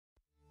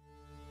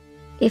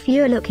If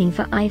you're looking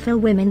for Iefiel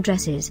women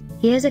dresses,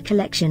 here's a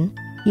collection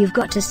you've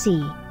got to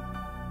see.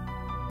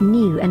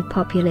 New and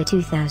popular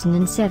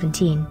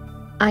 2017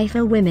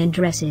 Iefiel women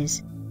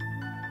dresses.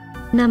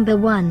 Number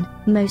 1,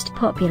 most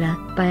popular,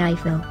 by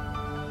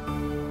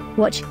Iefiel.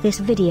 Watch this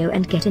video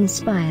and get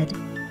inspired.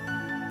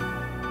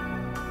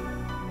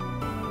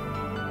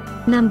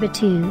 Number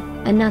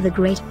 2, another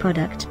great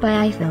product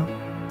by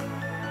Iefiel.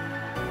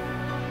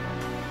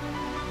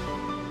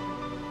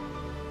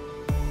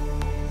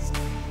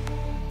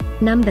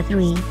 Number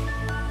 3.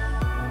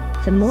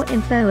 For more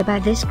info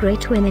about this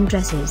great women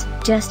dresses,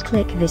 just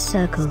click this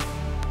circle.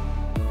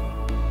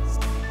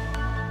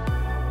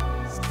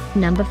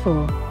 Number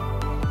 4.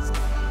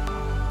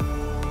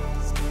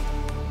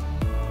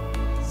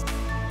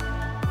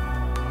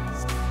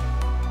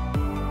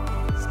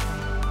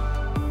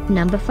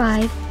 Number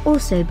 5,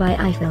 also by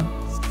Iefiel.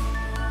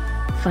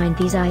 Find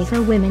these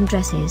Iefiel women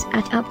dresses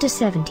at up to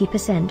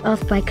 70%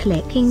 off by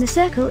clicking the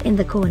circle in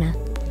the corner.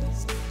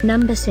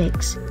 Number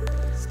 6.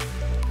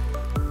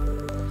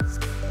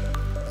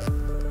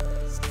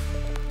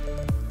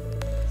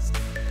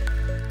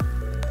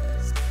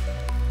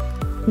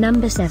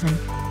 Number 7.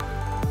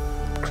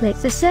 Click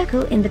the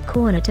circle in the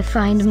corner to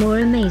find more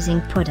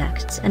amazing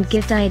products and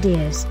gift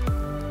ideas.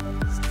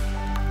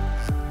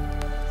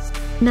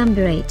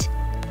 Number 8.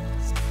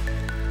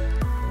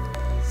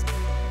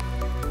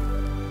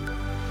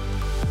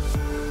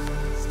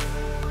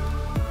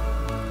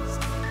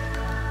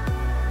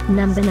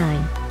 Number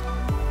 9.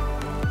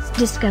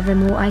 Discover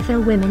more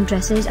Iefiel women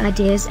dresses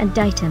ideas and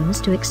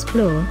items to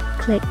explore,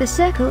 click the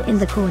circle in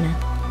the corner.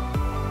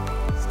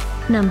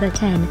 Number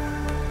 10.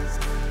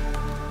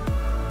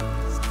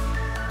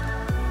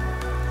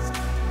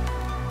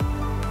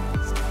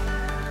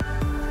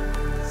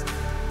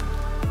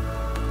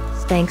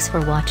 Thanks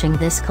for watching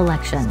this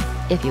collection.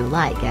 If you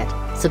like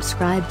it,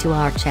 subscribe to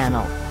our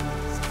channel.